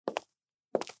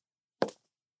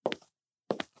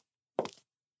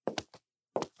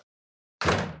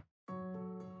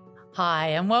Hi,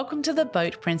 and welcome to the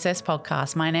Boat Princess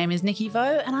podcast. My name is Nikki Vo,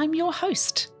 and I'm your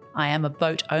host. I am a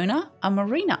boat owner, a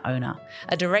marina owner,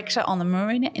 a director on the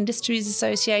Marina Industries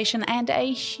Association, and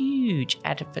a huge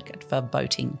advocate for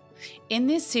boating. In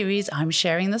this series, I'm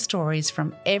sharing the stories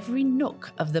from every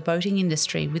nook of the boating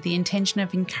industry with the intention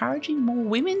of encouraging more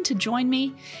women to join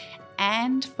me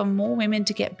and for more women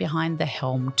to get behind the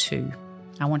helm too.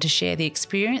 I want to share the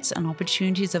experience and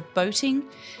opportunities of boating,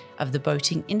 of the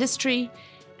boating industry,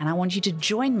 and I want you to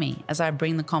join me as I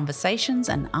bring the conversations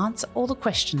and answer all the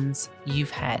questions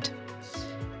you've had.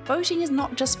 Boating is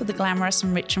not just for the glamorous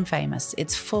and rich and famous.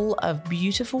 It's full of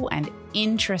beautiful and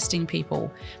interesting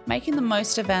people making the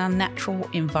most of our natural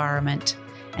environment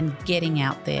and getting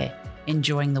out there,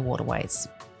 enjoying the waterways.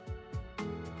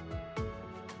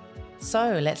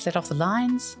 So let's let off the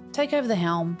lines, take over the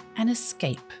helm, and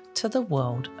escape to the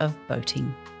world of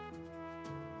boating.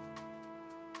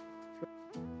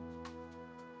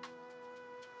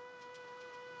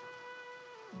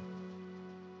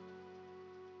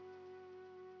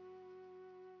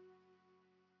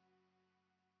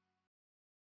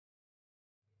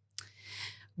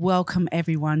 Welcome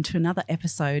everyone to another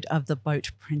episode of the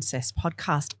Boat Princess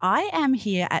podcast. I am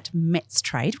here at Met's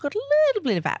Trade. We've got a little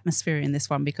bit of atmosphere in this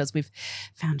one because we've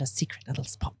found a secret little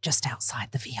spot just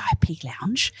outside the VIP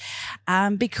lounge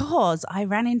because I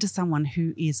ran into someone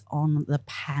who is on the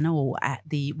panel at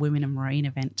the Women in Marine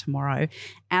event tomorrow,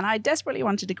 and I desperately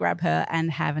wanted to grab her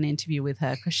and have an interview with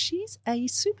her because she's a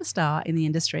superstar in the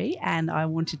industry and I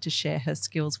wanted to share her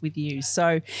skills with you.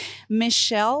 So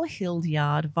Michelle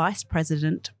Hildyard, Vice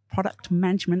President, Product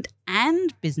Management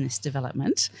and Business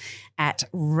Development at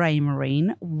Ray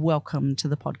Marine. Welcome to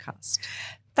the podcast.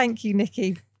 Thank you,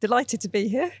 Nikki. Delighted to be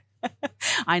here.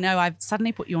 I know I've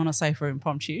suddenly put you on a sofa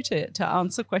impromptu to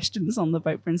answer questions on the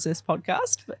Boat Princess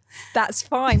podcast. But that's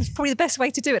fine. It's probably the best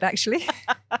way to do it, actually.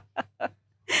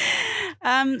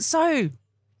 So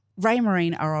Ray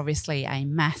Marine are obviously a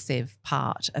massive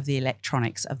part of the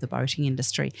electronics of the boating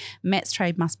industry. Met's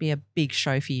Trade must be a big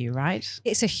show for you, right?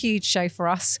 It's a huge show for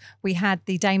us. We had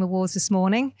the Dame Awards this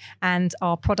morning and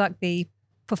our product, the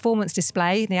performance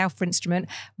display, the Alpha instrument,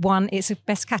 won its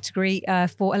best category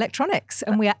for electronics.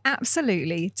 And we are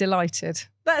absolutely delighted.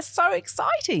 That's so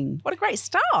exciting. What a great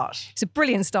start. It's a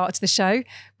brilliant start to the show.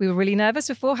 We were really nervous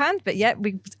beforehand, but yeah,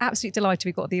 we're absolutely delighted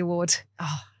we got the award.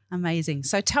 Oh, amazing.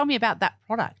 So tell me about that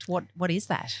product. What is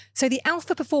that? So the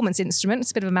Alpha Performance instrument,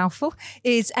 it's a bit of a mouthful,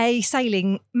 is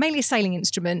mainly a sailing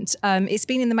instrument. It's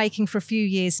been in the making for a few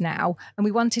years now, and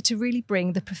we wanted to really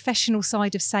bring the professional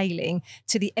side of sailing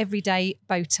to the everyday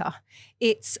boater.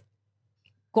 It's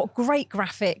got great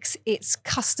graphics, it's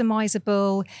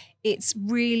customizable, it's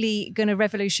really going to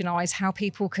revolutionise how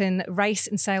people can race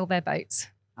and sail their boats.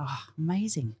 Oh,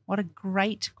 amazing. What a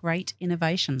great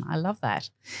innovation. I love that.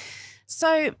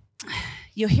 So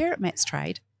you're here at Met's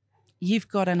Trade. You've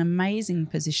got an amazing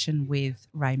position with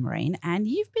Ray Marine and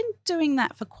you've been doing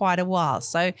that for quite a while.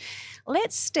 So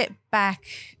let's step back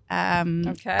a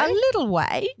little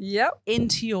way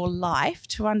into your life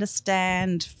to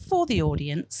understand for the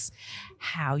audience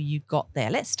how you got there.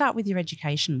 Let's start with your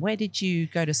education. Where did you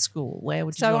go to school? Where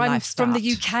did your life start? So I'm from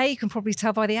the UK. You can probably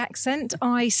tell by the accent.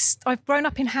 I've grown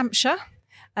up in Hampshire.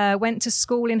 Went to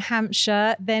school in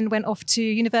Hampshire, then went off to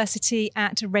university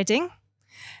at Reading.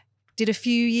 Did a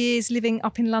few years living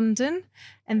up in London.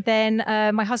 And then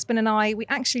my husband and we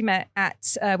actually met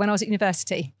when I was at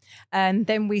university. And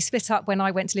then we split up when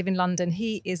I went to live in London.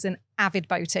 He is an avid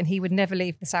boater and he would never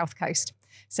leave the South Coast.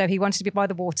 So he wanted to be by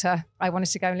the water. I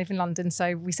wanted to go and live in London.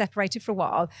 So we separated for a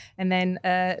while. And then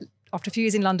after a few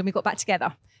years in London, we got back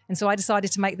together. And so I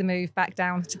decided to make the move back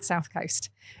down to the South Coast.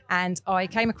 And I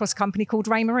came across a company called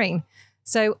Ray Marine.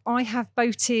 So I have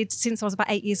boated since I was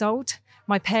about 8 years old.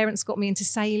 My parents got me into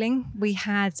sailing. We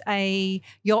had a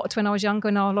yacht when I was younger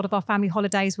and a lot of our family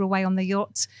holidays were away on the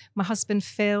yacht. My husband,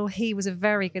 Phil, he was a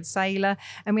very good sailor.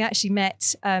 And we actually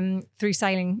met through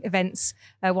sailing events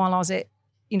while I was at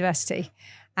university.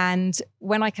 And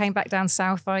when I came back down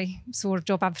south, I saw a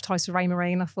job advertised for Ray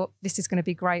Marine. I thought, this is going to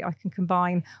be great. I can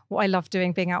combine what I love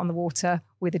doing, being out on the water,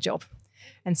 with a job.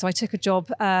 And so I took a job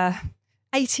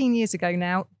 18 years ago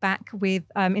now, back with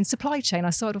in supply chain. I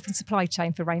started off in supply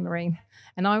chain for Ray Marine.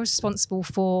 And I was responsible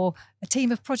for a team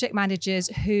of project managers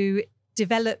who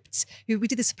we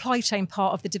did the supply chain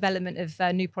part of the development of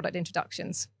new product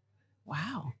introductions.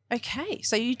 Wow. Okay.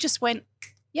 So you just went,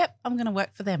 yep, I'm going to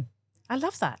work for them. I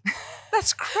love that.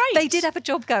 That's great. They did have a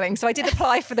job going, so I did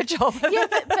apply for the job. Yeah,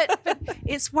 but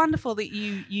it's wonderful that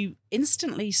you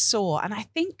instantly saw, and I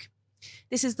think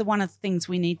This is one of the things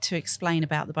we need to explain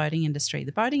about the boating industry.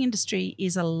 The boating industry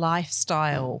is a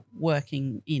lifestyle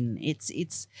working in.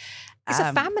 It's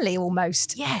a family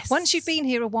almost. Yes. Once you've been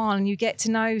here a while and you get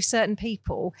to know certain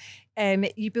people,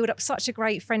 you build up such a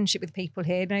great friendship with people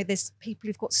here. You know, there's people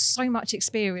who've got so much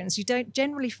experience. You don't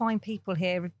generally find people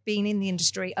here who've been in the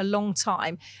industry a long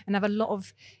time and have a lot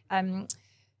of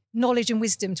knowledge and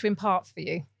wisdom to impart for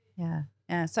you.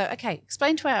 Yeah. So, okay,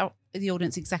 explain to the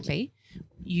audience exactly.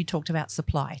 You talked about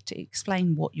supply. To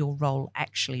explain what your role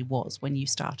actually was when you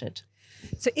started.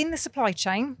 So in the supply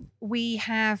chain, we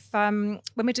have, when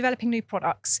we're developing new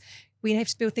products, we have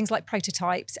to build things like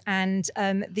prototypes, and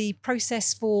the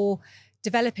process for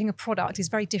developing a product is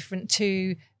very different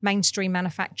to mainstream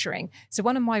manufacturing. So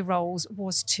one of my roles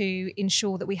was to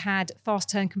ensure that we had fast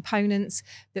turn components,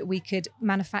 that we could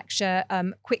manufacture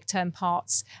quick turn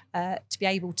parts to be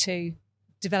able to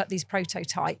develop these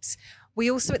prototypes. We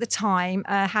also at the time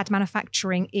had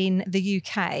manufacturing in the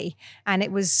UK, and it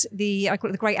was I call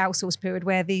it the great outsource period,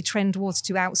 where the trend was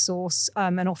to outsource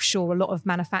and offshore a lot of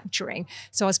manufacturing.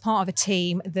 So I was part of a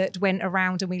team that went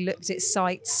around and we looked at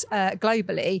sites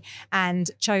globally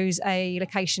and chose a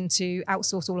location to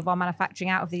outsource all of our manufacturing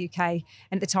out of the UK.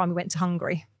 And at the time we went to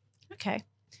Hungary. Okay.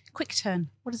 Quick turn.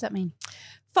 What does that mean?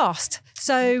 Fast.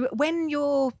 So when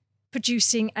you're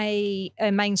producing a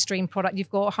mainstream product, you've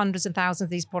got hundreds and thousands of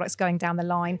these products going down the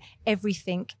line.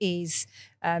 Everything is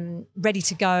ready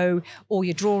to go. All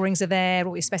your drawings are there,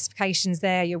 all your specifications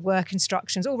there, your work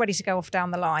instructions, all ready to go off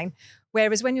down the line.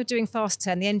 Whereas when you're doing fast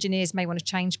turn, the engineers may want to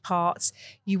change parts.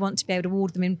 You want to be able to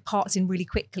order them in parts in really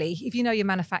quickly. If you know you're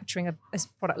manufacturing a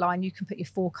product line, you can put your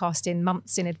forecast in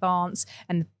months in advance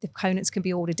and the components can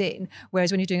be ordered in. Whereas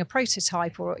when you're doing a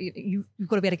prototype, or you've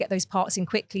got to be able to get those parts in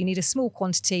quickly. You need a small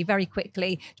quantity very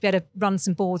quickly to be able to run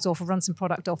some boards off or run some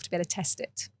product off to be able to test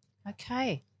it.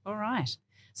 Okay. All right.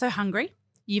 So Hungary,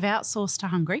 you've outsourced to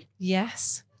Hungary.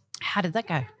 Yes. How did that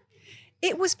go?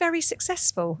 It was very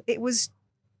successful. It was,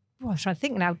 I'm trying to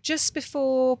think now, just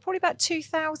before, probably about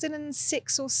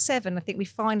 2006 or 7, I think we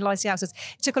finalised the outsource.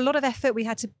 It took a lot of effort. We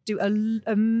had to do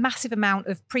a massive amount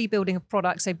of pre-building of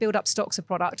products, so build up stocks of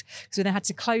product, because we then had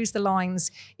to close the lines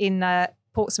in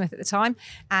Portsmouth at the time,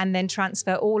 and then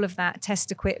transfer all of that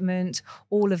test equipment,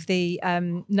 all of the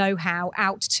know-how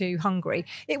out to Hungary.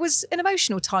 It was an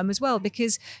emotional time as well,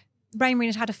 because Raymarine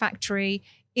had had a factory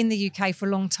in the UK for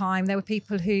a long time. There were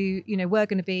people who, were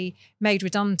going to be made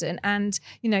redundant, and,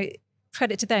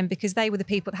 credit to them, because they were the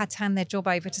people that had to hand their job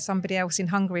over to somebody else in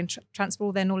Hungary and transfer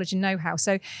all their knowledge and know-how.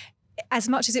 So as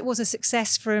much as it was a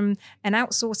success from an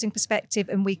outsourcing perspective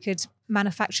and we could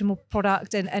manufacture more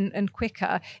product and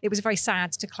quicker, it was very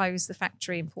sad to close the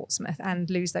factory in Portsmouth and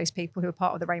lose those people who were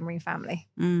part of the Raymarine family.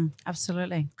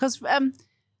 Absolutely. Because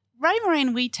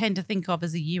Raymarine we tend to think of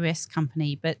as a US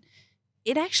company, but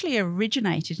it actually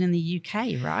originated in the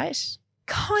UK, right?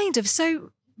 Kind of.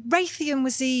 So Raytheon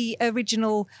was the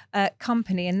original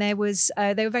company, and they were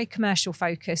very commercial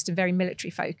focused and very military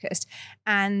focused.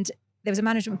 And there was a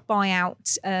management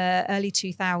buyout early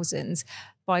 2000s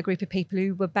by a group of people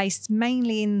who were based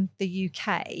mainly in the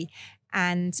UK,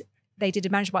 and they did a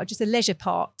management buyout, just a leisure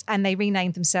part, and they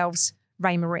renamed themselves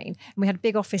Raymarine. And we had a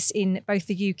big office in both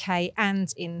the UK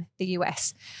and in the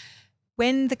US.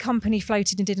 When the company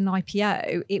floated and did an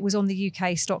IPO, it was on the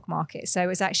UK stock market. So it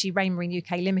was actually Raymarine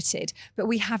UK Limited. But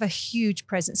we have a huge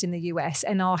presence in the US,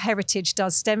 and our heritage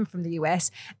does stem from the US.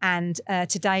 And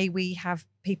today we have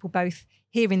people both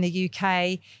here in the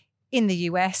UK, in the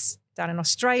US, down in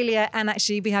Australia, and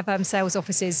actually we have sales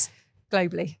offices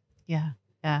globally. Yeah.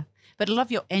 But a lot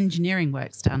of your engineering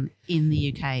work's done in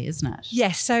the UK, isn't it?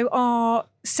 Yes. So our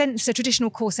traditional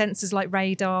core sensors like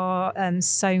radar,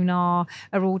 sonar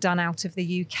are all done out of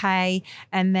the UK.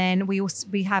 And then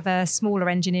we have a smaller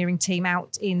engineering team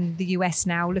out in the US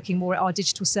now, looking more at our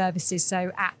digital services,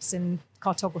 so apps and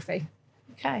cartography.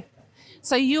 Okay.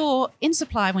 So you're in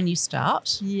supply when you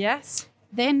start. Yes.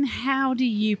 Then how do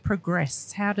you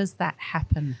progress? How does that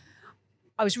happen?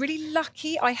 I was really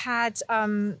lucky. I had...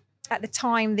 at the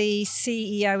time, the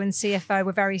CEO and CFO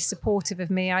were very supportive of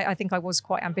me. I think I was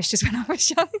quite ambitious when I was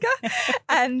younger,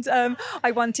 and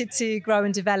I wanted to grow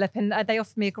and develop. And they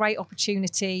offered me a great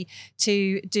opportunity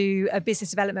to do a business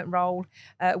development role,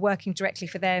 working directly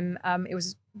for them. It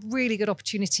was a really good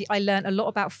opportunity. I learned a lot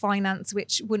about finance,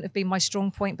 which wouldn't have been my strong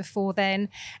point before then.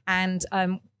 And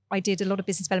I did a lot of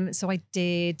business development. So I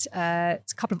did a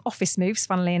couple of office moves,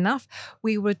 funnily enough.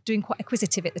 We were doing quite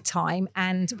acquisitive at the time,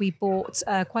 and we bought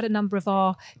quite a number of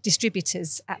our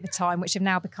distributors at the time, which have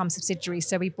now become subsidiaries.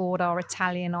 So we bought our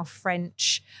Italian, our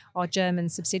French, our German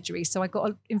subsidiaries. So I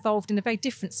got involved in a very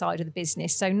different side of the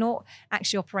business. So not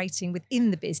actually operating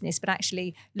within the business, but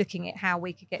actually looking at how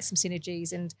we could get some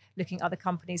synergies and looking at other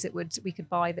companies that we could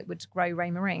buy that would grow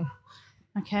Raymarine.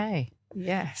 Okay.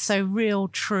 Yeah. So real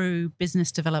true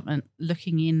business development,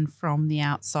 looking in from the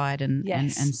outside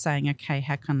and saying, okay,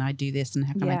 how can I do this and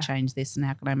how can I change this and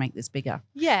how can I make this bigger?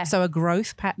 Yeah. So a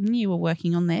growth pattern you were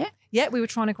working on there? Yeah, we were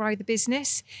trying to grow the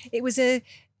business.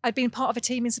 I'd been part of a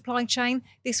team in supply chain.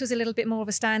 This was a little bit more of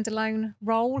a standalone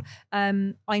role.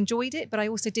 I enjoyed it, but I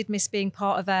also did miss being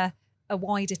part of a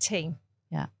wider team.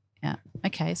 Yeah. Yeah.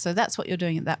 Okay. So that's what you're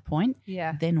doing at that point.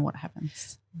 Yeah. Then what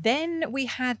happens? Then we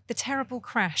had the terrible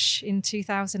crash in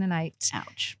 2008.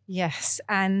 Ouch. Yes.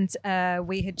 And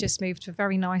we had just moved to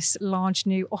very nice, large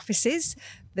new offices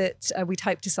that we'd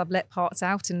hoped to sublet parts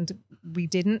out, and we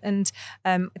didn't. And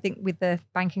I think with the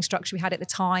banking structure we had at the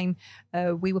time,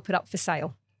 we were put up for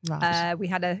sale. Right. We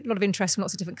had a lot of interest from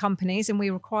lots of different companies, and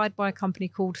we were acquired by a company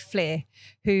called FLIR,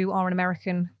 who are an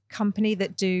American company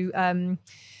that do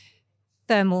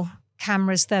thermal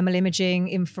cameras, thermal imaging,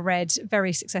 infrared,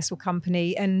 very successful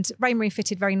company. And Raymarine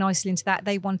fitted very nicely into that.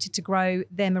 They wanted to grow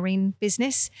their marine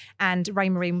business, and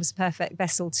Raymarine was a perfect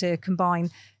vessel to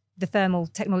combine the thermal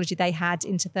technology they had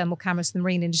into thermal cameras for the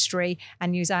marine industry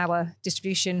and use our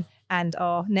distribution and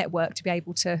our network to be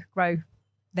able to grow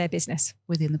their business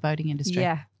within the boating industry.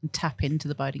 Yeah. And tap into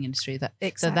the boating industry.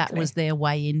 Exactly. So that was their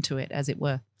way into it, as it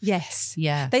were. Yes.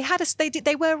 Yeah. They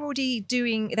were already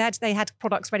doing, they had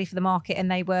products ready for the market,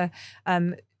 and they were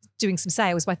doing some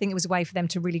sales, but I think it was a way for them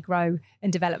to really grow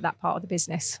and develop that part of the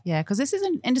business. Yeah, because this is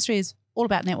an industry is all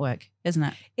about network, isn't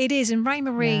it? It is. And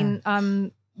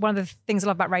Raymarine, one of the things I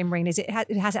love about Raymarine is it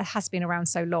has been around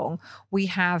so long. We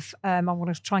have, I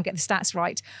want to try and get the stats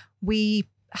right. We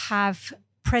have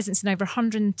presence in over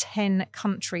 110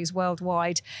 countries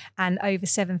worldwide and over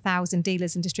 7,000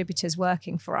 dealers and distributors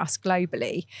working for us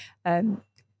globally.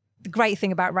 The great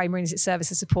thing about Raymarine is its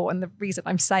service and support, and the reason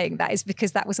I'm saying that is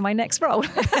because that was my next role.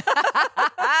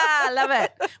 I love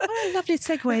it. What a lovely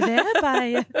segue there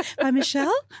by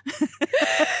Michelle.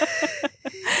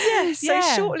 Yeah, so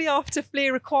shortly after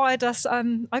FLIR acquired us,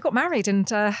 I got married and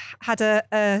had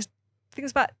I think it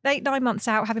was about 8-9 months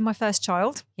out having my first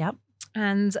child. Yep.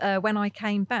 And when I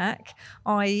came back,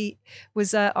 I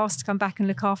was asked to come back and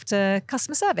look after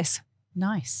customer service.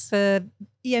 Nice. For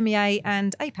EMEA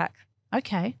and APAC.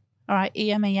 Okay. All right.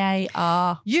 EMEA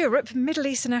are? Europe, Middle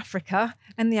East and Africa,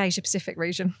 and the Asia Pacific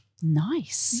region.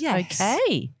 Nice. Yes.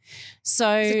 Okay.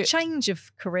 So it's a change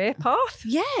of career path.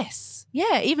 Yes.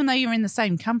 Yeah. Even though you're in the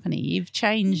same company, you've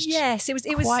changed. Yes, it was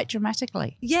quite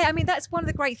dramatically. Yeah. I mean, that's one of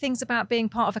the great things about being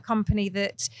part of a company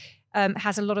that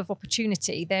has a lot of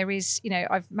opportunity. There is,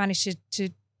 I've managed to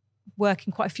work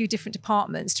in quite a few different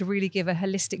departments to really give a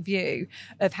holistic view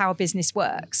of how a business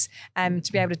works.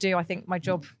 To be able to do, I think my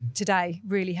job today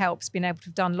really helps being able to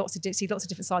have done see lots of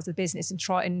different sides of the business and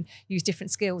try and use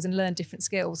different skills and learn different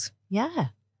skills. Yeah.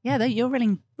 Yeah.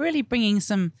 You're really bringing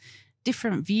some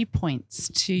different viewpoints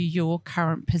to your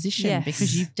current position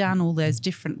because you've done all those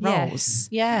different roles. Yes.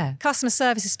 Yeah. Customer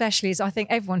service especially is, I think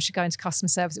everyone should go into customer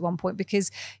service at one point because,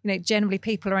 generally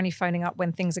people are only phoning up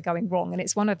when things are going wrong. And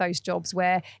it's one of those jobs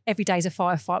where every day is a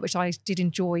firefight, which I did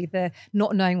enjoy, the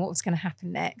not knowing what was going to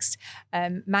happen next.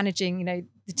 Managing,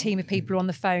 the team of people on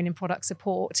the phone in product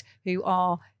support who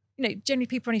are, generally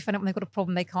people only phone up when they've got a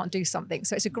problem, they can't do something.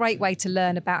 So it's a great way to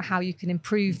learn about how you can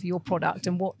improve your product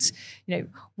and what your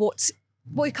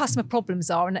customer problems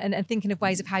are and thinking of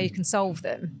ways of how you can solve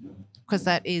them. Because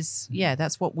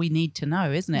that's what we need to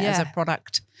know, isn't it? Yeah. As a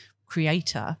product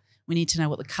creator, we need to know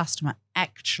what the customer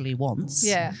actually wants.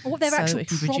 Yeah. Or what their actual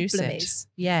problem is.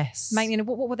 Yes.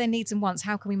 What were their needs and wants?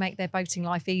 How can we make their boating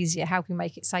life easier? How can we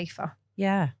make it safer?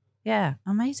 Yeah. Yeah.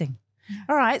 Amazing.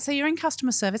 All right. So you're in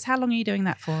customer service. How long are you doing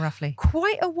that for, roughly?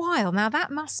 Quite a while. Now, that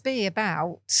must be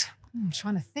about, I'm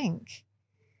trying to think,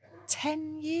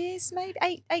 10 years, maybe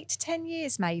 8 to 10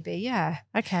 years, maybe. Yeah.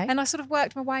 Okay. And I sort of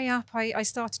worked my way up. I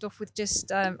started off with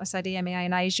just, I said EMEA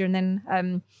in Asia. And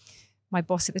then my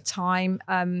boss at the time,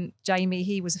 Jamie,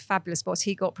 he was a fabulous boss.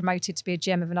 He got promoted to be a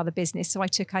GM of another business. So I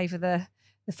took over the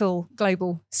full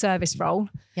global service role.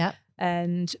 Yeah.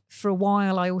 And for a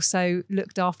while, I also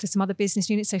looked after some other business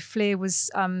units. So FLIR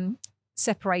was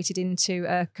separated into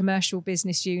a commercial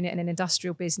business unit and an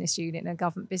industrial business unit and a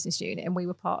government business unit. And we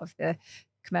were part of the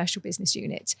commercial business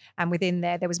unit. And within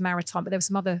there was maritime, but there were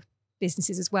some other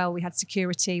businesses as well. We had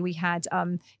security, we had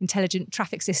intelligent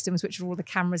traffic systems, which are all the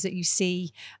cameras that you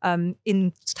see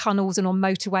in tunnels and on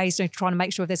motorways, trying to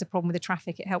make sure if there's a problem with the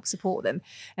traffic, it helps support them.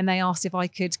 And they asked if I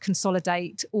could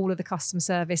consolidate all of the customer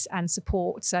service and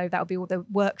support. So that would be all the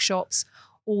workshops,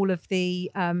 all of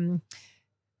the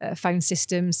phone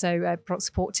systems, so product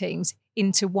support teams,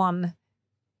 into one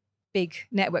big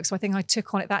network. So I think I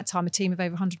took on at that time a team of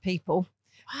over 100 people.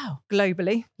 Wow.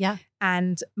 Globally. Yeah.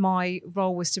 And my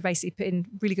role was to basically put in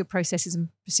really good processes and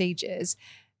procedures,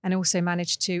 and also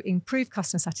manage to improve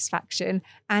customer satisfaction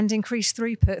and increase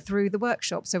throughput through the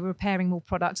workshop. So we're repairing more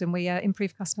products and we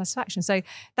improve customer satisfaction. So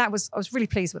I was really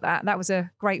pleased with that. That was a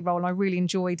great role. And I really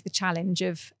enjoyed the challenge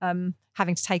of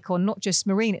having to take on not just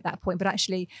marine at that point, but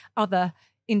actually other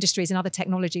industries and other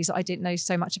technologies that I didn't know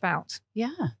so much about.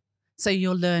 Yeah. So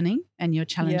you're learning and you're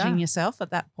challenging yourself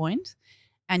at that point.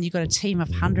 And you've got a team of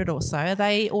 100 or so. Are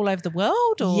they all over the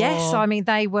world? Or? Yes. I mean,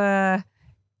 they were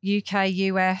UK,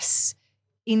 US,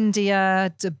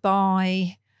 India,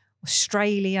 Dubai,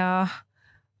 Australia.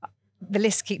 The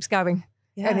list keeps going.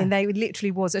 Yeah. I mean, they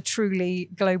literally was a truly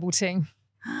global team.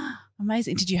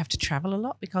 Amazing. Did you have to travel a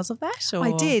lot because of that? Or?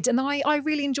 I did. And I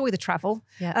really enjoy the travel.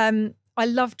 Yeah. I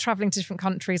love traveling to different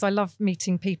countries. I love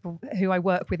meeting people who I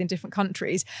work with in different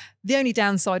countries. The only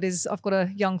downside is I've got a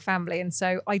young family. And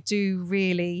so I do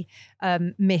really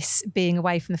miss being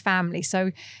away from the family.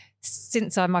 So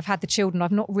since I've had the children,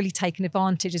 I've not really taken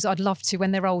advantage, as I'd love to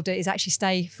when they're older, is actually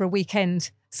stay for a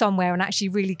weekend somewhere and actually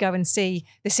really go and see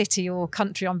the city or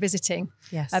country I'm visiting.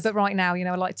 Yes. But right now,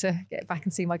 I like to get back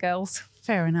and see my girls.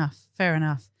 Fair enough.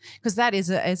 Because that is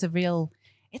a real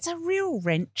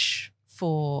wrench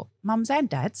for mums and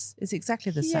dads. Is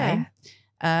exactly the same.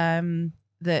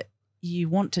 That you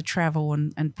want to travel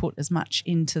and put as much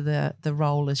into the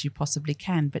role as you possibly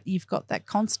can, but you've got that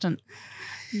constant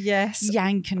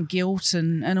yank and guilt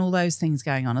and all those things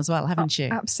going on as well, haven't you?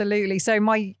 Absolutely. So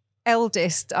my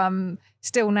eldest,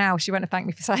 still now, she won't have thanked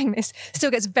me for saying this, still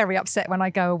gets very upset when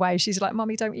I go away. She's like,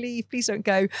 "Mummy, don't leave, please don't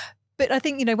go." But I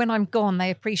think, when I'm gone,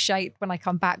 they appreciate when I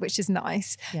come back, which is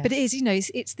nice. Yeah. But it is,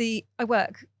 I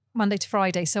work Monday to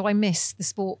Friday, so I miss the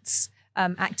sports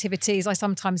activities. I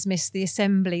sometimes miss the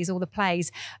assemblies or the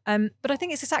plays. But I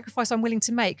think it's a sacrifice I'm willing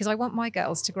to make, because I want my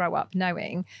girls to grow up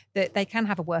knowing that they can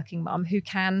have a working mum who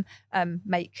can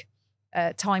make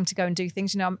time to go and do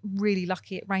things. I'm really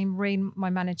lucky at Rain Marine. My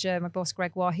manager, my boss,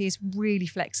 Gregoire, he is really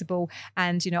flexible,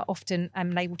 and often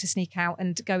I'm able to sneak out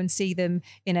and go and see them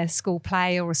in a school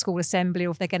play or a school assembly,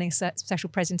 or if they're getting a special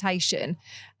presentation.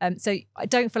 So I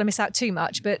don't feel I miss out too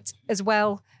much, but as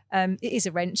well, it is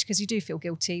a wrench, because you do feel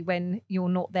guilty when you're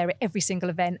not there at every single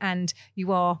event and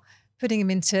you are putting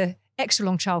them into extra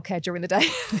long childcare during the day.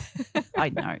 I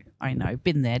know.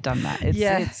 Been there, done that.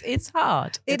 It's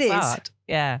hard. It is hard.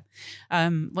 Yeah.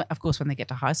 Of course, when they get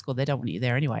to high school, they don't want you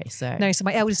there anyway. So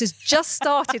my eldest has just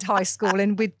started high school,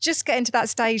 and we're just getting to that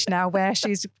stage now where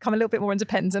she's become a little bit more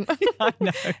independent.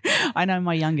 I know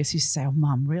my youngest used to say, "Oh,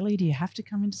 Mum, really? Do you have to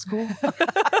come into school?"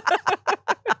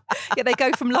 Yeah, they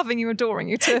go from loving you, adoring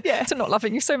you, to not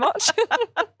loving you so much.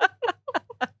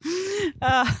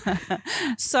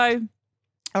 So,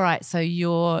 all right. So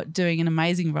you're doing an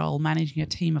amazing role, managing a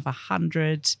team of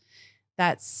 100.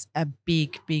 That's a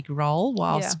big, big role,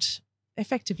 whilst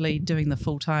effectively doing the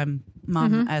full-time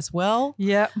mum as well.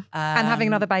 Yeah. And having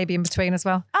another baby in between as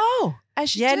well. Oh,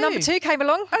 as you do. Number 2 came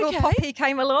along. Okay. Little Poppy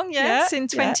came along, in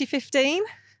 2015.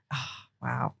 Oh,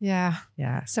 wow. Yeah.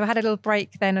 Yeah. So I had a little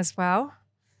break then as well.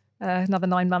 Another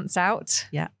 9 months out.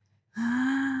 Yeah.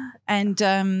 And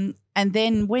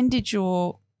then when did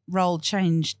your role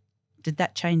change? Did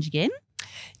that change again?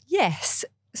 Yes.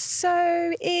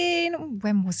 So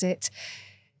when was it?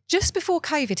 Just before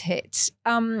COVID hit,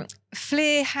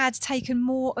 Fleer had taken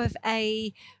more of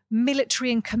a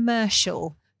military and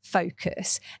commercial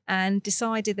focus and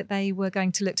decided that they were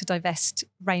going to look to divest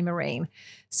Ray Marine.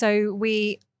 So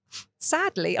we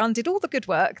sadly undid all the good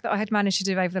work that I had managed to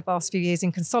do over the past few years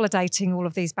in consolidating all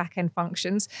of these back-end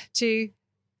functions to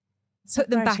put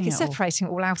them back in, separating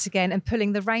it all out again and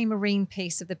pulling the Ray Marine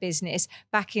piece of the business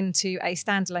back into a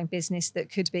standalone business that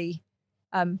could be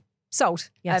sold,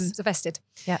 divested.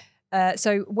 Yeah.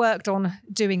 So worked on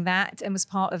doing that and was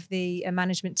part of the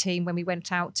management team when we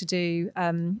went out to do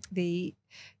the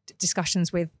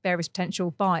discussions with various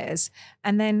potential buyers.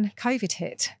 And then COVID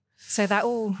hit. So that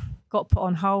all got put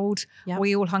on hold. Yep.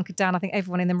 We all hunkered down. I think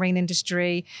everyone in the marine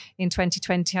industry in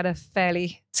 2020 had a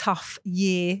fairly tough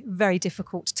year, very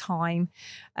difficult time.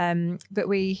 But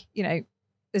we,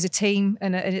 as a team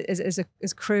and as a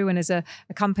crew and as a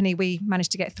company, we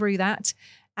managed to get through that.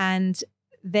 And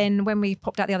Then when we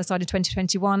popped out the other side in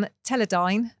 2021,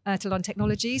 Teledyne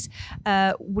Technologies,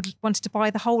 wanted to buy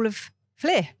the whole of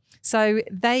Fleer. So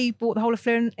they bought the whole of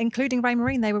Fleer, including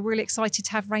Raymarine. They were really excited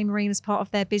to have Raymarine as part of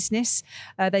their business.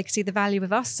 They could see the value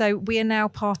of us. So we are now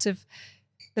part of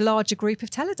the larger group of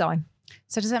Teledyne.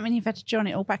 So does that mean you've had to join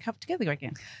it all back up together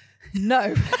again?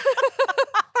 No.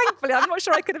 Thankfully, I'm not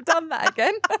sure I could have done that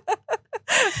again.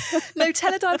 No,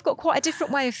 Teledyne have got quite a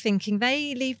different way of thinking.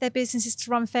 They leave their businesses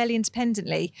to run fairly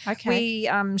independently. Okay. We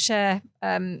share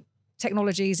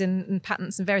technologies and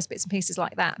patents and various bits and pieces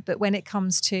like that. But when it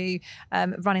comes to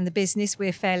running the business,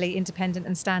 we're fairly independent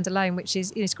and standalone, which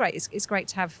is it's great. It's great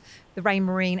to have the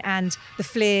Raymarine and the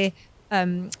Fleer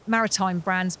maritime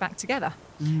brands back together.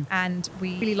 And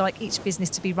we really like each business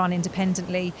to be run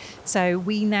independently. So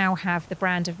we now have the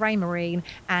brand of Raymarine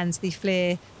and the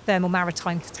Fleer thermal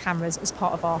maritime cameras as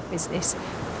part of our business.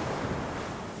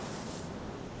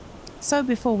 So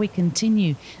before we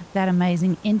continue that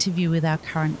amazing interview with our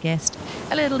current guest,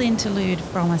 a little interlude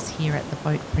from us here at the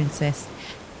Boat Princess.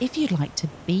 If you'd like to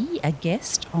be a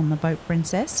guest on the Boat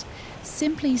Princess,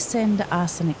 simply send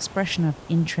us an expression of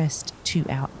interest to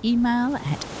our email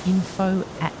at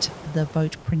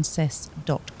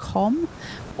info@theboatprincess.com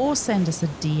or send us a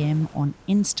DM on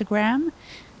Instagram.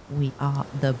 We are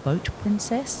The Boat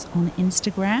Princess on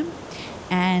Instagram.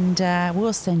 And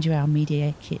we'll send you our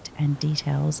media kit and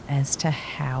details as to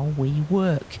how we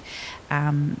work.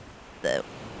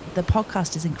 The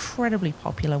podcast is incredibly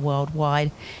popular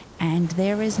worldwide, and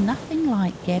there is nothing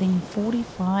like getting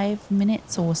 45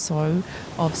 minutes or so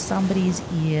of somebody's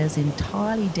ears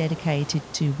entirely dedicated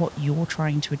to what you're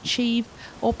trying to achieve,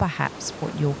 or perhaps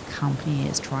what your company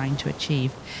is trying to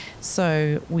achieve.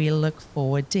 So we look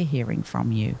forward to hearing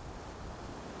from you.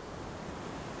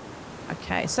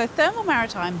 Okay, so thermal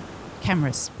maritime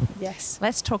cameras. Yes.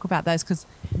 Let's talk about those, because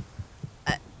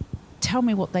tell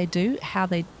me what they do,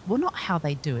 not how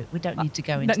they do it. We don't need to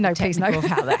go into the technical of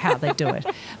how they do it.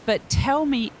 But tell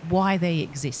me why they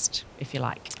exist, if you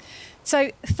like.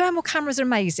 So thermal cameras are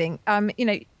amazing.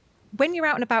 When you're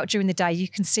out and about during the day, you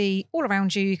can see all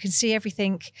around you. You can see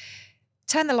everything.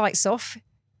 Turn the lights off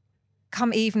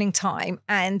come evening time,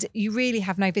 and you really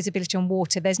have no visibility on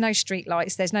water. There's no street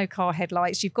lights, there's no car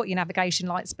headlights. You've got your navigation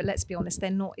lights, but let's be honest,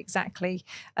 they're not exactly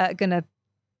going to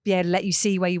be able to let you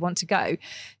see where you want to go.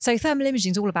 So thermal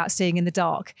imaging is all about seeing in the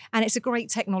dark, and it's a great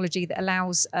technology that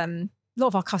allows a lot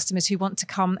of our customers who want to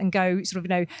come and go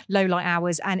low light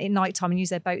hours and at night time and use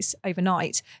their boats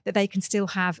overnight, that they can still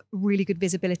have really good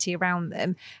visibility around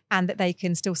them and that they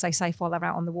can still stay safe while they're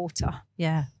out on the water.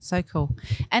 Yeah, so cool.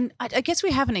 And I guess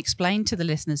we haven't explained to the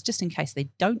listeners, just in case they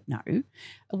don't know,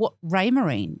 what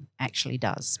Raymarine actually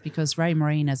does, because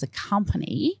Raymarine as a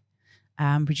company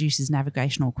produces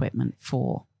navigational equipment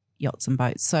for yachts and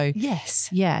boats. So yes,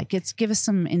 yeah, give us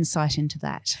some insight into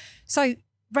that. So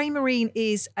Raymarine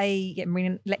is a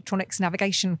marine electronics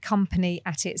navigation company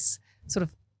at its sort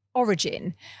of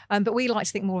origin, but we like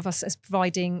to think more of us as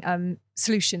providing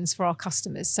solutions for our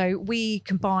customers. So we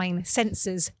combine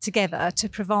sensors together to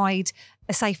provide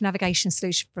a safe navigation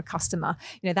solution for a customer.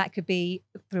 That could be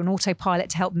through an autopilot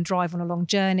to help them drive on a long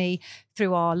journey,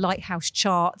 through our lighthouse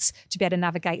charts to be able to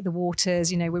navigate the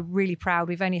waters. We're really proud.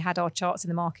 We've only had our charts in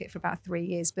the market for about 3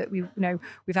 years, but we've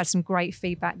had some great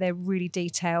feedback. They're really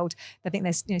detailed. I think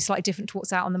they're slightly different to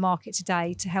what's out on the market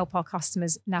today to help our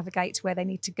customers navigate to where they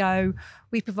need to go.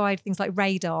 We provide things like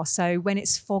radar. So when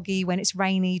it's foggy, when it's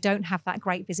rainy, you don't have that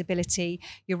great visibility,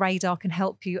 your radar can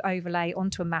help you overlay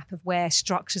onto a map of where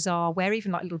structures are, where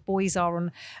even like little buoys are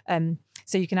on,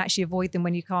 so you can actually avoid them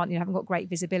when you haven't got great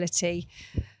visibility.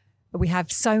 We have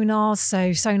sonars,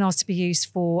 so sonars to be used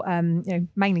for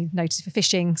mainly noted for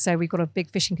fishing. So we've got a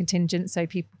big fishing contingent, so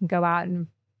people can go out and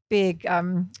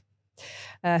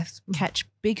catch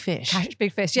big fish. Catch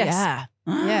big fish, yes. Yeah.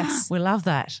 Yes. We love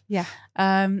that. Yeah.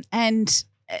 And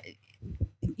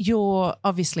you're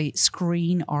obviously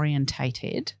screen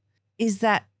orientated. Is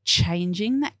that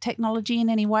changing that technology in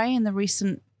any way in the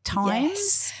recent times?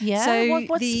 Yes. Yeah. So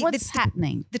what's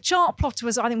happening? The chart plotter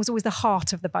was always the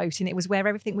heart of the boat, and it was where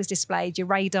everything was displayed. Your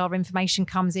radar information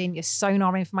comes in, your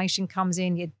sonar information comes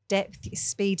in, your depth, your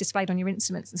speed displayed on your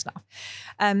instruments and stuff.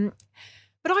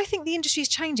 But I think the industry is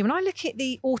changing. When I look at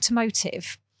the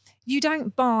automotive, you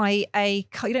don't buy a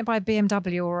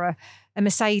BMW or a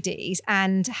Mercedes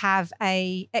and have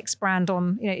a X brand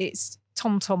on, it's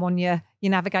TomTom on your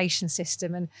navigation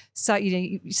system, and so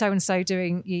so and so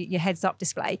doing your heads up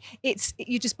display.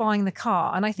 You're just buying the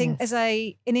car, and I think as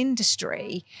an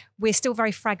industry, we're still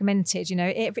very fragmented.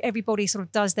 Everybody sort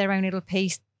of does their own little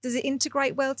piece. Does it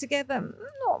integrate well together?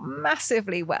 Not out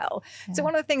massively well. Yeah. So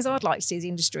one of the things I'd like to see as the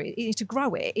industry to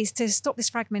grow it is to stop this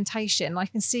fragmentation. I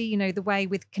can see, the way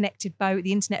with connected boat,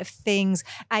 the Internet of Things,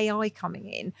 AI coming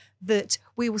in, that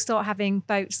we will start having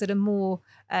boats that are more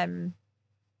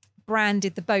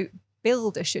branded the boat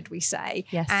builder, should we say.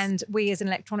 Yes. And we as an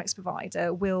electronics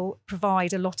provider will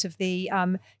provide a lot of the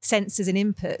sensors and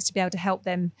inputs to be able to help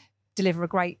them deliver a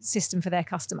great system for their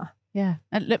customer. Yeah.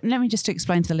 And let me just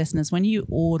explain to the listeners, when you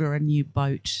order a new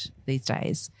boat these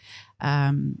days,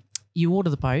 you order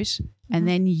the boat and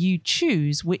then you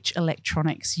choose which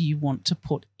electronics you want to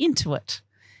put into it.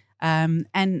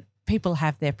 And people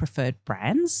have their preferred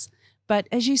brands. But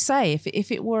as you say,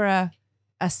 if it were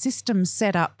a system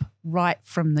set up right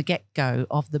from the get-go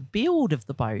of the build of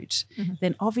the boat,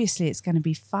 then obviously it's going to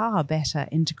be far better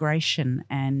integration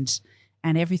and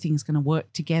everything's going to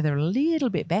work together a little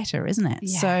bit better, isn't it?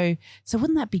 Yeah. So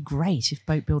wouldn't that be great if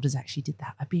boat builders actually did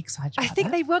that? I'd be excited about that. I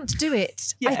think they want to do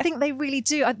it. Yeah. I think they really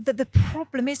do. The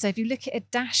problem is, though, if you look at a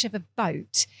dash of a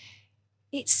boat,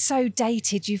 it's so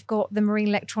dated. You've got the marine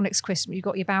electronics question. You've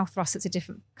got your bow thrust, that's a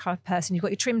different kind of person. You've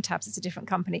got your trim tabs, it's a different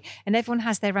company. And everyone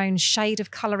has their own shade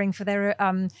of colouring for their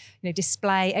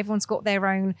display. Everyone's got their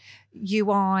own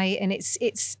UI, and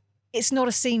it's not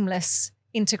a seamless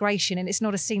integration, and it's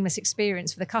not a seamless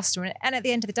experience for the customer. And at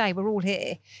the end of the day, we're all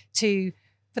here for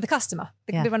the customer.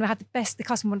 We want to have the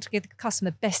customer want to give the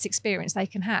customer the best experience they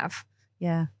can have.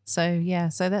 Yeah. So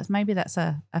that's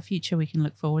a future we can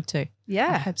look forward to.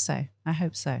 Yeah. I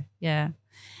hope so. Yeah.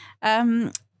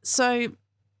 So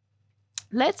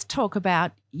let's talk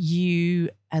about you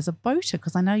as a boater,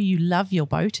 because I know you love your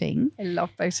boating. I love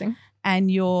boating. And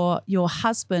your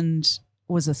husband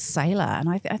was a sailor, and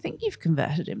I think you've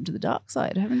converted him to the dark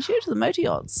side, haven't you, to the motor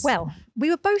yachts? Well, we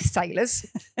were both sailors,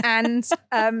 and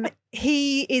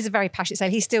he is a very passionate sailor.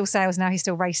 He still sails now. He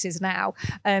still races now.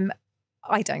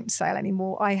 I don't sail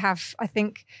anymore. I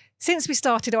think since we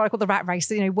started what I call the rat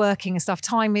race, working and stuff,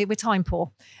 we're time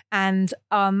poor. And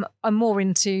I'm more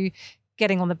into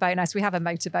getting on the boat now. So we have a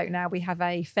motorboat now. We have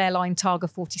a Fairline Targa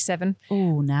 47.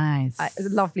 Oh, nice.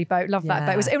 Lovely boat. Love that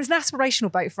boat. It was an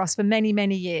aspirational boat for us for many,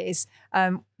 many years.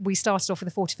 We started off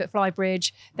with a 40-foot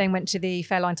flybridge, then went to the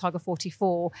Fairline Targa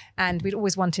 44, and we'd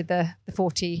always wanted the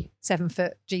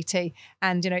 47-foot GT.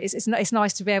 And, it's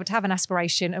nice to be able to have an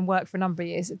aspiration and work for a number of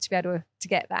years to be able to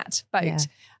get that boat.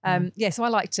 So I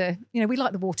like to, we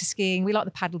like the water skiing, we like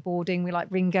the paddle boarding, we like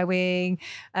ringoing.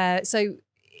 So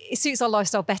it suits our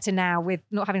lifestyle better now with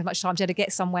not having as much time to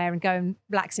get somewhere and go and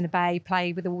relax in a bay,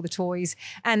 play with all the toys,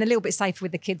 and a little bit safer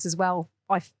with the kids as well.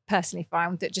 I've personally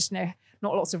found that just,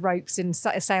 not lots of ropes and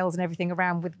sails and everything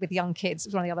around with young kids. It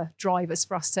was one of the other drivers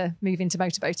for us to move into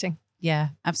motorboating. Yeah,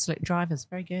 absolute drivers.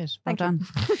 Very good. Well done.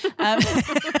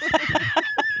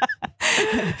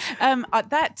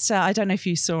 I don't know if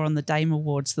you saw on the Dame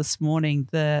Awards this morning,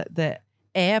 the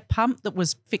air pump that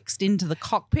was fixed into the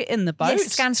cockpit in the boat.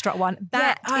 Yes, the Scanstrut one.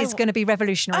 That is going to be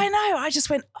revolutionary. I know. I just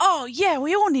went, oh, yeah,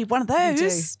 we all need one of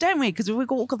those, don't we? Because we've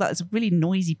all got those really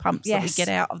noisy pumps that we get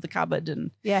out of the cupboard.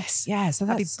 And yes. Yeah, so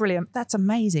that'd be brilliant. That's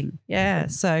amazing. Yeah,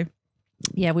 so...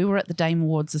 Yeah, we were at the Dame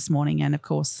Awards this morning, and of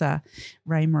course,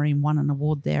 Ray Marine won an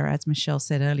award there, as Michelle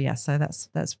said earlier. So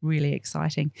that's really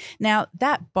exciting. Now,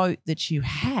 that boat that you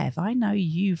have, I know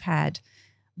you've had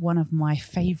one of my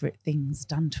favourite things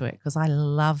done to it, because I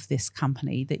love this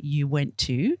company that you went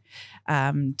to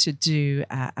do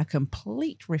a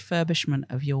complete refurbishment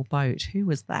of your boat. Who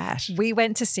was that? We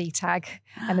went to SeaTag,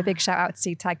 and a big shout out to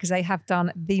SeaTag, because they have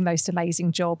done the most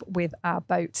amazing job with our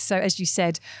boat. So as you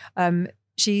said,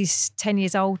 she's 10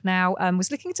 years old now,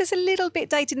 was looking just a little bit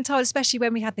dated and tired, especially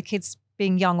when we had the kids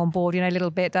being young on board, a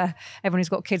little bit, everyone who's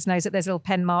got kids knows that there's little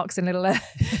pen marks and little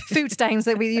food stains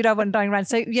that you don't want going around.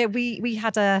 So yeah, we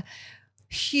had a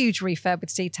huge refurb with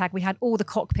SeaTag. We had all the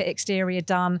cockpit exterior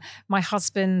done. My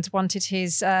husband wanted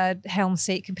his helm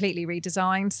seat completely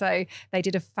redesigned, so they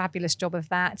did a fabulous job of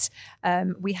that.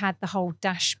 We had the whole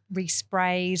dash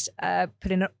resprayed,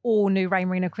 put in an all new Ray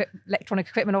Marine electronic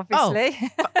equipment, obviously.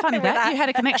 Oh, funny that. You had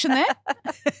a connection there.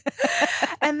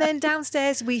 And then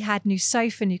downstairs we had new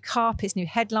sofa, new carpets, new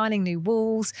headlining, new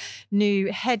walls,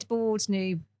 new headboards,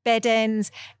 new bed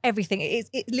ends, everything. It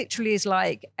literally is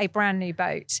like a brand new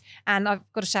boat. And I've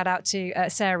got to shout out to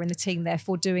Sarah and the team there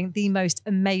for doing the most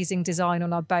amazing design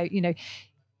on our boat.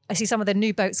 I see some of the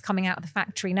new boats coming out of the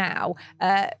factory now,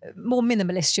 more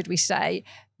minimalist, should we say.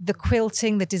 The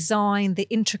quilting, the design, the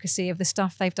intricacy of the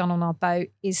stuff they've done on our boat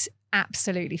is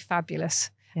absolutely fabulous.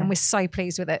 Yeah. And we're so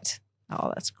pleased with it.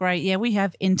 Oh, that's great. Yeah, we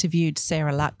have interviewed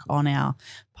Sarah Luck on our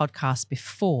podcast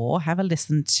before. Have a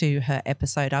listen to her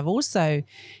episode. I've also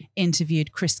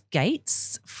interviewed Chris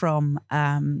Gates from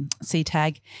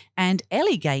CTAG and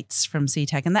Ellie Gates from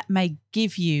CTAG, and that may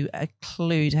give you a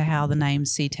clue to how the name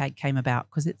CTAG came about,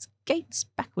 because it's Gates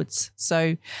backwards.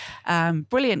 So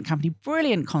brilliant company,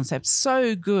 brilliant concept,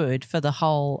 so good for the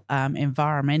whole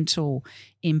environmental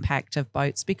impact of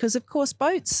boats, because, of course,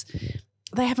 boats,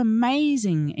 they have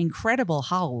amazing, incredible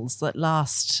hulls that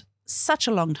last such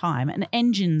a long time, and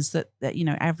engines that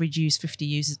average use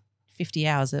 50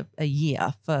 hours a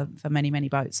year for many, many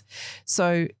boats.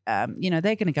 So, they're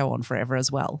going to go on forever as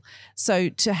well. So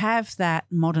to have that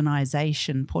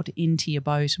modernisation put into your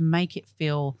boat and make it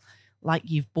feel like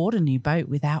you've bought a new boat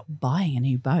without buying a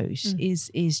new boat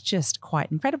is just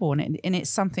quite incredible. And it's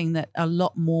something that a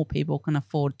lot more people can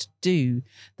afford to do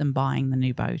than buying the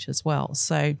new boat as well.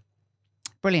 So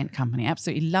brilliant company.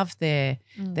 Absolutely love their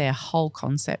whole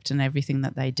concept and everything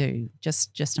that they do.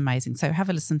 Just amazing. So have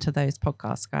a listen to those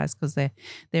podcasts, guys, because they're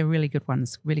really good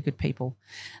ones, really good people.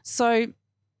 So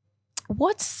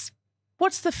what's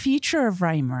the future of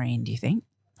Raymarine, do you think,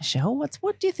 Michelle?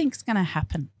 What do you think is going to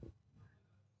happen?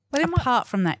 Well, apart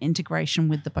from that integration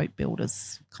with the boat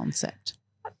builders concept?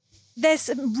 There's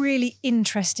some really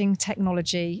interesting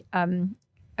technology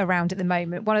around at the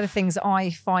moment. One of the things that I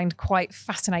find quite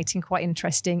fascinating, quite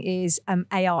interesting is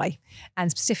AI,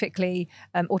 and specifically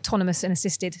autonomous and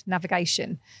assisted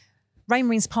navigation.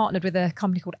 Raymarine's partnered with a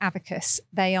company called Abacus.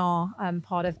 They are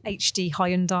part of HD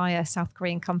Hyundai, a South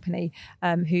Korean company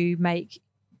who make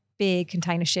big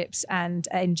container ships and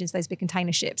engines, those big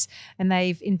container ships. And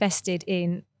they've invested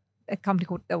in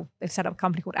they've set up a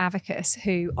company called Abacus,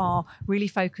 who are really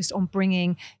focused on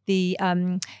bringing the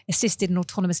assisted and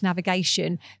autonomous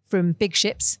navigation from big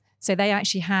ships. So they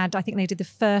actually I think they did the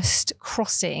first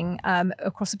crossing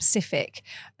across the Pacific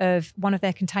of one of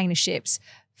their container ships,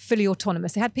 fully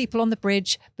autonomous. They had people on the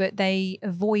bridge, but they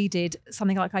avoided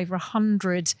something like over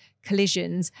 100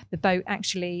 collisions. The boat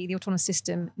actually, the autonomous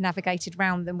system navigated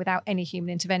around them without any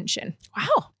human intervention.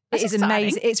 Wow. It is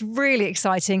amazing. It's really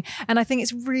exciting. And I think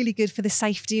it's really good for the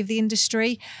safety of the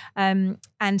industry. And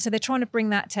so they're trying to bring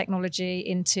that technology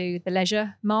into the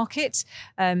leisure market.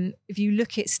 If you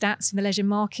look at stats in the leisure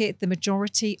market, the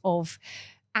majority of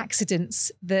accidents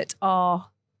that are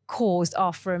caused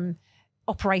are from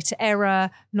operator error,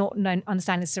 not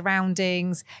understanding the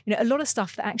surroundings. A lot of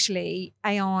stuff that actually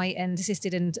AI and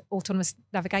assisted and autonomous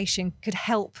navigation could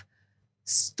help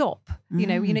stop.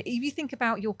 If you think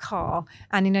about your car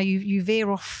and you veer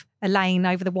off a lane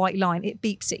over the white line, it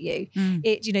beeps at you.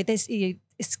 There's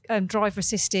it's driver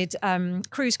assisted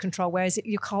cruise control, whereas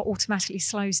your car automatically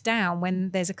slows down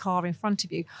when there's a car in front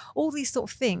of you. All these sort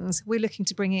of things we're looking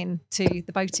to bring in to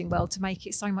the boating world to make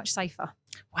it so much safer.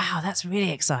 Wow, that's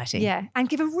really exciting. Yeah, and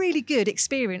give a really good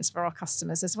experience for our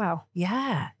customers as well.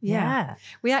 Yeah.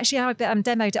 We actually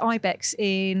demoed at IBEX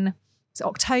in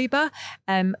October,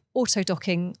 auto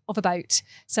docking of a boat.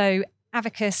 So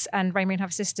Abacus and Raymarine have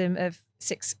a system of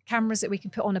 6 cameras that we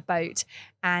can put on a boat,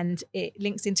 and it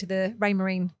links into the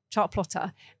Raymarine chart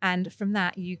plotter. And from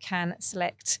that, you can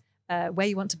select where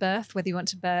you want to berth, whether you want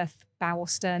to berth bow or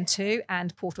stern too,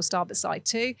 and port or starboard side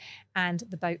too. And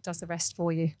the boat does the rest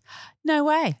for you. No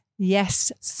way.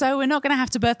 Yes. So we're not going to have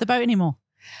to berth the boat anymore?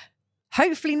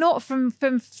 Hopefully not from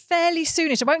fairly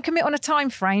soonish. I won't commit on a time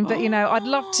frame, but I'd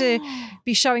love to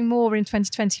be showing more in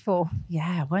 2024.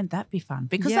 Yeah, won't that be fun?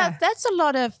 Because that's a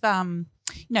lot of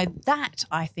that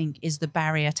I think is the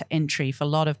barrier to entry for a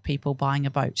lot of people buying a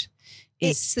boat.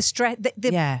 It's the stress.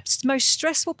 The most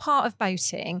stressful part of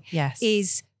boating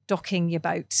is docking your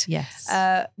boat. Yes.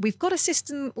 We've got a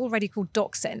system already called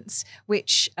DockSense,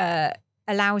 which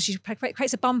allows you,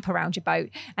 creates a bump around your boat,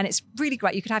 and it's really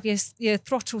great. You could have your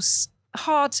throttles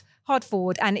hard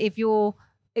forward, and if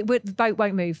the boat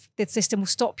won't move, the system will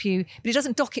stop you, but it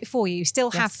doesn't dock it for you. You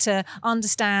still have to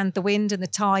understand the wind and the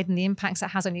tide and the impacts that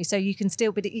has on you, so you can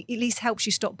still, but it at least helps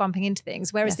you stop bumping into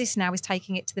things. Whereas this now is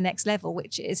taking it to the next level,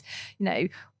 which is,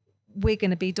 we're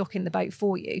going to be docking the boat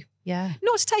for you. Yeah.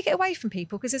 Not to take it away from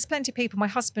people, because there's plenty of people. My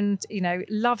husband,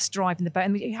 loves driving the boat,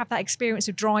 and you have that experience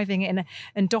of driving it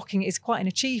and docking it is quite an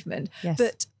achievement. Yes.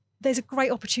 But there's a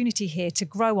great opportunity here to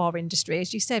grow our industry,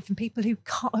 as you said, from people who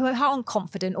aren't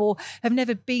confident or have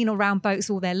never been around boats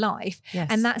all their life. Yes.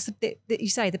 And that's the bit that you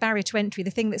say, the barrier to entry,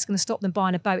 the thing that's going to stop them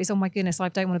buying a boat is, oh my goodness, I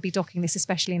don't want to be docking this,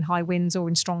 especially in high winds or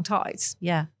in strong tides.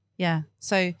 Yeah. Yeah.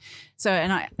 So,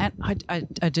 and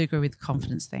I do agree with the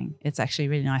confidence thing. It's actually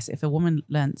really nice. If a woman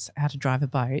learns how to drive a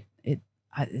boat, it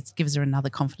gives her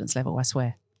another confidence level, I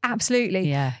swear. Absolutely.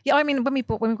 Yeah. Yeah. I mean, when we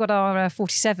got our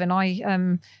 47,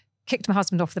 I kicked my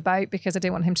husband off the boat because I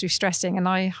didn't want him to be stressing. And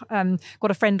I got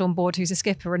a friend on board who's a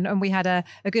skipper, and we had a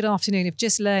good afternoon of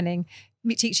just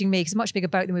teaching me, because it's a much bigger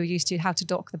boat than we were used to, how to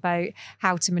dock the boat,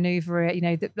 how to manoeuvre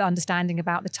it, the understanding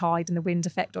about the tide and the wind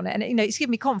effect on it. And, it's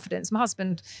given me confidence. My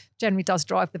husband generally does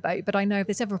drive the boat, but I know if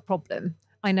there's ever a problem,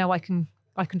 I know I can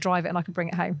drive it and I can bring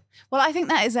it home. Well, I think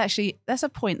that's a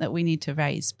point that we need to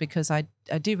raise, because I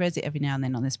do raise it every now and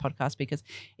then on this podcast, because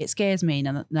it scares me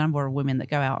the number of women that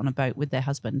go out on a boat with their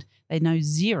husband. They know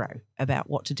zero about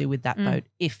what to do with that boat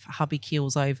if hubby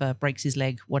keels over, breaks his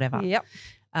leg, whatever. Yep.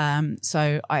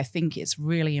 So I think it's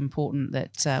really important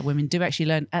that women do actually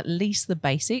learn at least the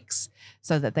basics,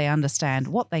 so that they understand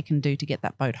what they can do to get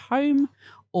that boat home,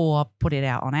 or put it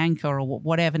out on anchor, or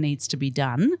whatever needs to be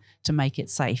done to make it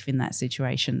safe in that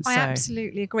situation. I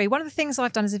absolutely agree. One of the things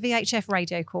I've done is a VHF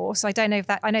radio course. I don't know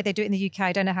I know they do it in the UK.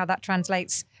 I don't know how that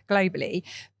translates globally,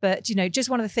 but just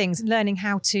one of the things, learning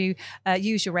how to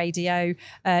use your radio,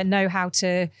 know how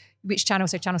to which channel,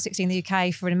 so channel 60 in the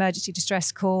UK for an emergency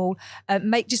distress call,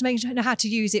 making sure you know how to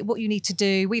use it, what you need to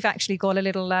do. We've actually got a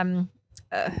little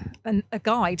a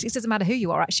guide. It doesn't matter who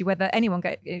you are, actually, whether anyone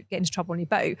get into trouble on your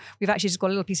boat. We've actually just got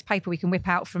a little piece of paper we can whip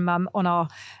out from on our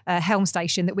helm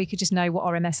station, that we could just know what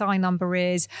our MSI number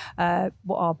is,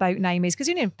 what our boat name is, because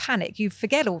in panic you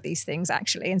forget all these things,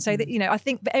 actually. And so that I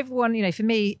think that everyone, for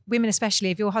me, women especially,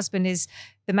 if your husband is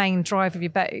the main driver of your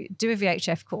boat, do a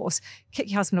VHF course, kick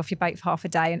your husband off your boat for half a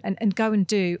day, and go and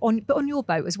do but on your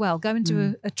boat as well, go and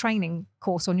do a training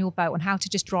course on your boat on how to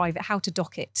just drive it, how to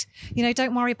dock it.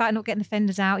 Don't worry about not getting the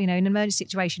fenders out. In an emergency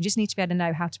situation, you just need to be able to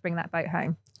know how to bring that boat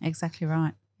home. Exactly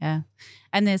right. Yeah.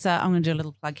 And I'm going to do a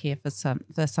little plug here for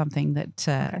something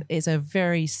that is a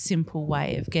very simple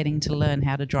way of getting to learn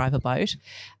how to drive a boat.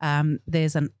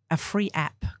 There's a free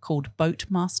app called Boat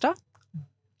Master,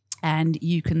 and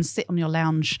you can sit on your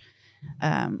lounge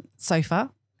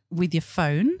sofa with your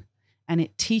phone, and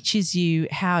it teaches you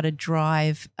how to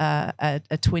drive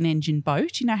a twin-engine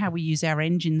boat. You know how we use our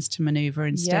engines to manoeuvre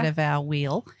instead of our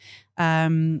wheel.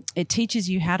 It teaches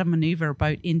you how to manoeuvre a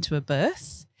boat into a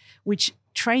berth, which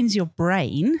trains your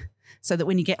brain so that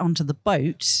when you get onto the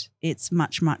boat, it's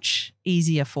much, much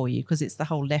easier for you, because it's the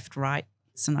whole left-right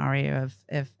scenario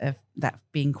of that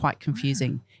being quite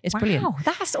confusing. It's brilliant. Wow,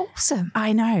 that's awesome.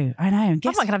 I know. I might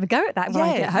going to have a go at that when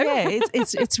I get home. Yeah,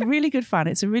 it's really good fun.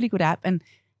 It's a really good app, and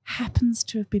happens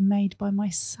to have been made by my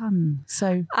son.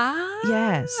 So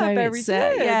so very it's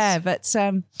good. but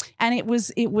and it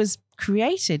was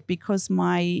created because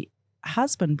my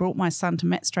husband brought my son to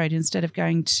Metstrade instead of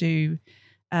going to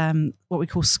what we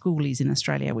call schoolies in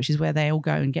Australia, which is where they all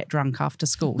go and get drunk after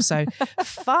school. So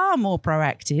far more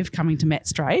proactive coming to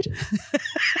Metstrade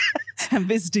and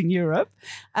visiting Europe.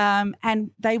 And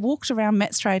they walked around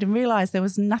Metstrade and realised there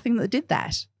was nothing that did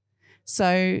that.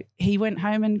 So he went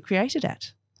home and created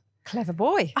it. Clever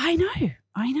boy. I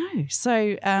know.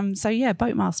 So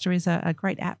Boatmaster is a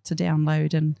great app to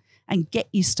download and get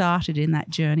you started in that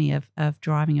journey of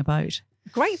driving a boat.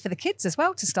 Great for the kids as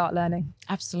well to start learning.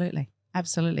 Absolutely,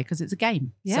 because it's a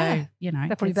game. Yeah. So, they're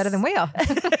probably better than we are.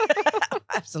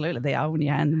 Absolutely, they are when you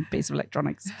hand them a piece of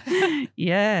electronics.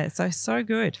 Yeah, so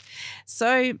good.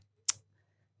 So,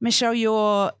 Michelle,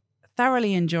 you're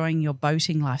thoroughly enjoying your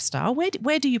boating lifestyle.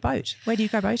 Where do you boat? Where do you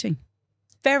go boating?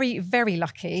 Very, very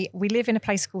lucky. We live in a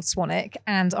place called Swanwick,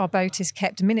 and our boat is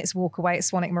kept a minute's walk away at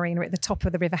Swanwick Marina at the top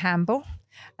of the River Hamble.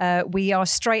 We are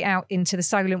straight out into the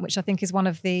Solent, which I think is one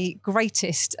of the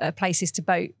greatest places to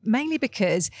boat, mainly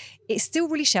because it's still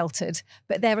really sheltered,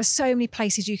 but there are so many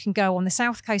places you can go on the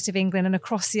south coast of England and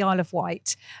across the Isle of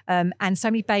Wight, and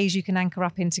so many bays you can anchor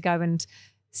up in to go and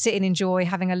sit and enjoy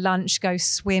having a lunch, go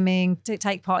swimming,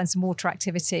 take part in some water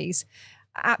activities.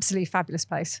 Absolutely fabulous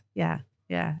place. Yeah,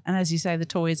 and as you say, the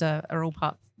toys are all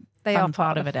part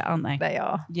of it, aren't they? They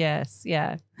are. Yes,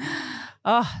 yeah.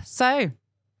 Oh, so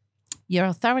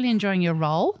you're thoroughly enjoying your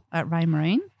role at Ray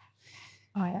Marine.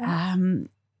 I am.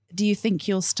 Do you think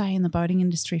you'll stay in the boating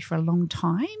industry for a long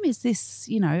time? Is this,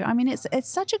 it's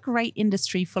such a great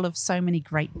industry full of so many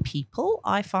great people,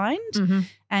 I find,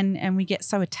 and we get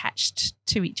so attached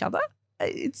to each other.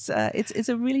 It's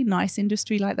a really nice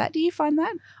industry like that. Do you find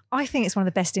that? I think it's one of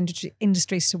the best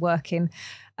industries to work in.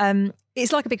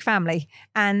 It's like a big family.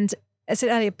 And as I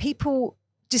said earlier, people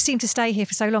just seem to stay here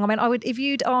for so long. I mean, if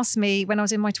you'd asked me when I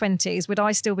was in my 20s, would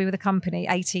I still be with the company,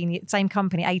 same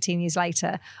company 18 years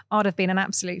later? I'd have been an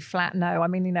absolute flat no. I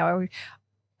mean,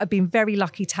 I've been very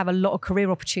lucky to have a lot of career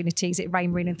opportunities at Ray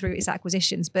Marine and through its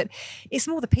acquisitions. But it's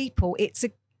more the people.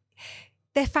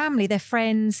 Their family, their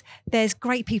friends, there's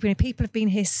great people. And people have been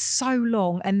here so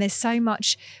long, and there's so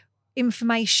much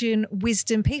information,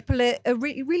 wisdom. People are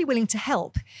really willing to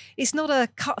help. It's not a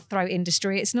cutthroat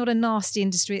industry. It's not a nasty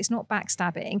industry. It's not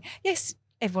backstabbing. Yes,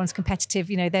 everyone's competitive.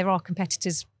 There are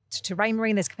competitors to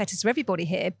Raymarine. There's competitors to everybody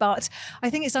here. But I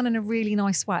think it's done in a really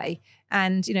nice way.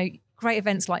 And, great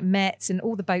events like Mets and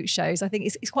all the boat shows. I think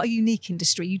it's quite a unique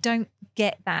industry. You don't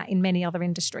get that in many other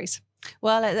industries.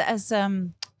 Well, as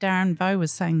Darren Vo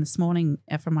was saying this morning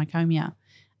from Icomia,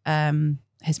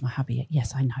 he's my hubby.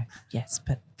 Yes, I know. Yes,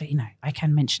 but I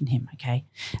can mention him, okay?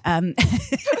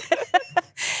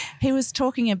 He was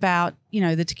talking about,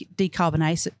 the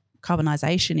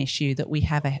decarbonisation issue that we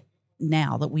have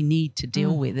now that we need to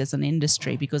deal with as an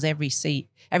industry, because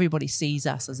everybody sees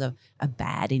us as a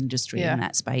bad industry in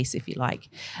that space, if you like,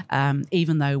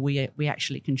 even though we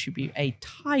actually contribute a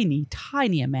tiny,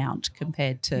 tiny amount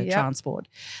compared to transport.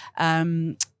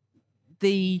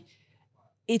 We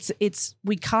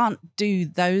can't do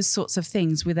those sorts of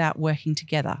things without working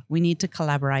together. We need to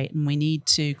collaborate, and we need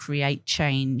to create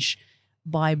change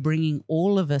by bringing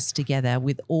all of us together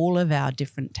with all of our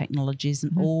different technologies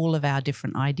and all of our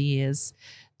different ideas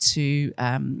to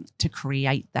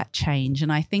create that change.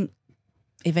 And I think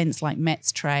events like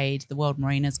Mets Trade, the World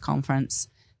Marinas Conference,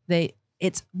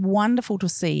 it's wonderful to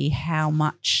see how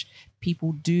much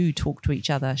people do talk to each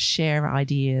other, share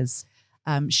ideas,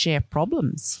 share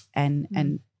problems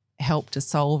and help to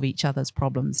solve each other's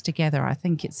problems together. I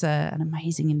think it's an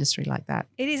amazing industry like that.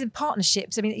 It is in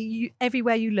partnerships. I mean,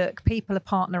 everywhere you look, people are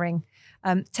partnering.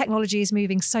 Technology is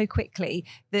moving so quickly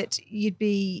that it'd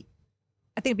be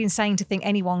insane to think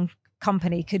any one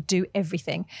company could do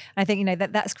everything. And I think,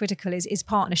 that's critical is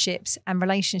partnerships and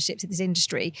relationships in this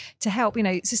industry to help.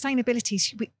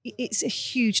 Sustainability, it's a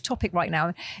huge topic right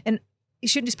now. And you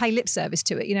shouldn't just pay lip service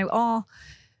to it.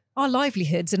 Our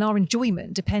livelihoods and our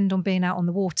enjoyment depend on being out on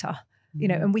the water,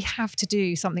 and we have to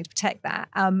do something to protect that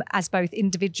as both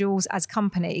individuals, as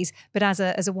companies, but as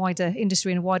a wider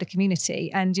industry and a wider community.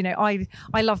 And, I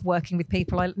love working with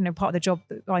people. Part of the job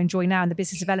that I enjoy now in the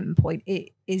business development point, it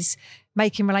is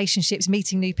making relationships,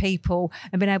 meeting new people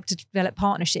and being able to develop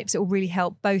partnerships that will really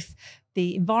help both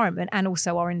the environment and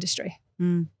also our industry.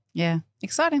 Yeah,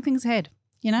 exciting things ahead.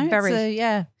 Very.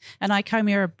 And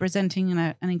Icomia are presenting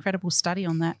an incredible study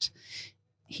on that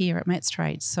here at Mets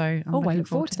Trade. So I'm looking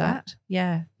forward to that.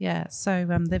 Yeah. So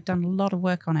they've done a lot of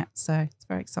work on it. So it's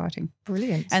very exciting.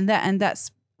 Brilliant. And it's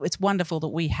wonderful that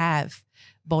we have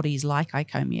bodies like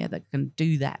Icomia that can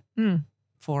do that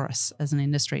for us as an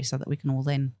industry, so that we can all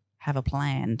then have a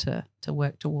plan to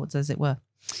work towards, as it were.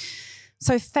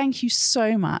 So thank you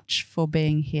so much for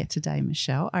being here today,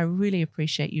 Michelle. I really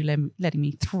appreciate you letting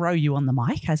me throw you on the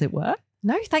mic, as it were.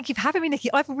 No, thank you for having me,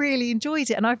 Nikki. I've really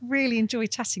enjoyed it, and I've really enjoyed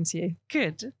chatting to you.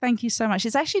 Good. Thank you so much.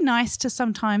 It's actually nice to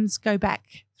sometimes go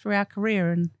back through our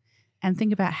career and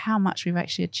think about how much we've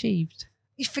actually achieved.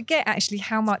 You forget actually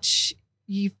how much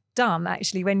you've done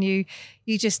actually when you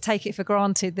just take it for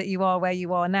granted that you are where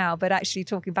you are now. But actually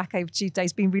talking back over Tuesday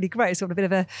has been really great. It's sort of a bit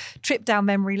of a trip down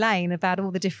memory lane about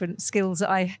all the different skills that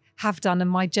I have done and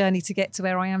my journey to get to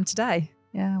where I am today.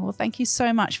 Yeah, well, thank you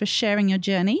so much for sharing your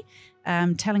journey,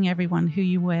 telling everyone who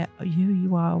you are,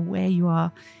 where you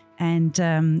are, and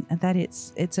that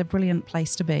it's a brilliant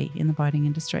place to be in the boating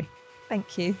industry.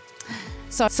 Thank you.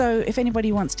 So if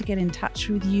anybody wants to get in touch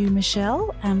with you,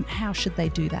 Michelle, how should they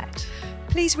do that?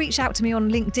 Please reach out to me on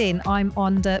LinkedIn. I'm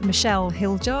under Michelle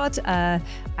Hildyard at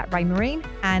Raymarine,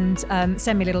 and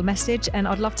send me a little message, and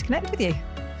I'd love to connect with you.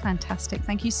 Fantastic.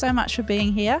 Thank you so much for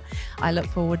being here. I look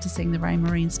forward to seeing the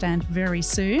Raymarine stand very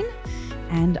soon,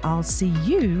 and I'll see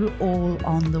you all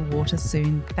on the water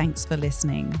soon. Thanks for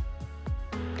listening.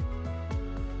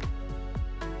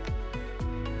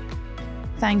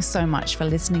 Thanks so much for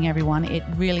listening, everyone. It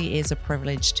really is a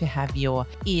privilege to have your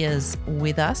ears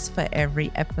with us for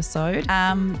every episode.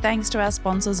 Thanks to our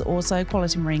sponsors, also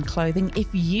Quality Marine Clothing. If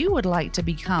you would like to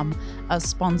become a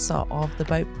sponsor of the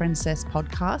Boat Princess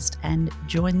podcast and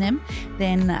join them,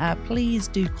 then please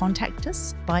do contact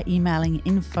us by emailing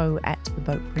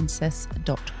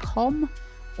info@theboatprincess.com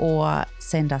or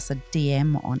send us a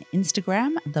DM on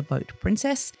Instagram, The Boat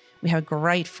Princess. We have a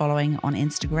great following on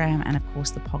Instagram, and of course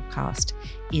the podcast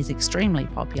is extremely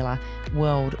popular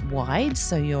worldwide.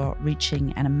 So you're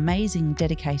reaching an amazing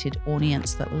dedicated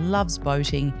audience that loves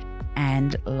boating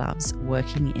and loves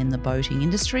working in the boating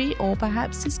industry, or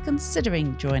perhaps is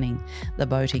considering joining the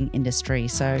boating industry.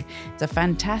 So it's a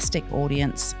fantastic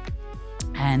audience,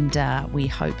 and we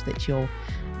hope that you'll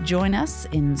join us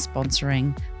in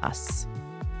sponsoring us.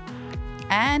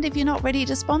 And if you're not ready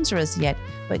to sponsor us yet,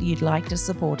 but you'd like to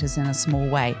support us in a small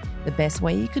way, the best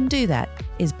way you can do that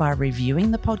is by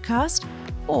reviewing the podcast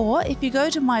Or if you go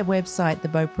to my website,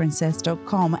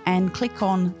 theboatprincess.com, and click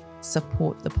on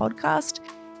support the podcast,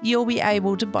 you'll be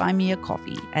able to buy me a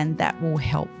coffee, and that will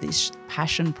help this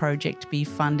passion project be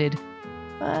funded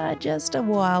for just a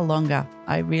while longer.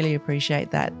 I really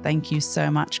appreciate that. Thank you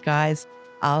so much, guys.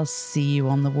 I'll see you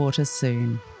on the water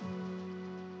soon.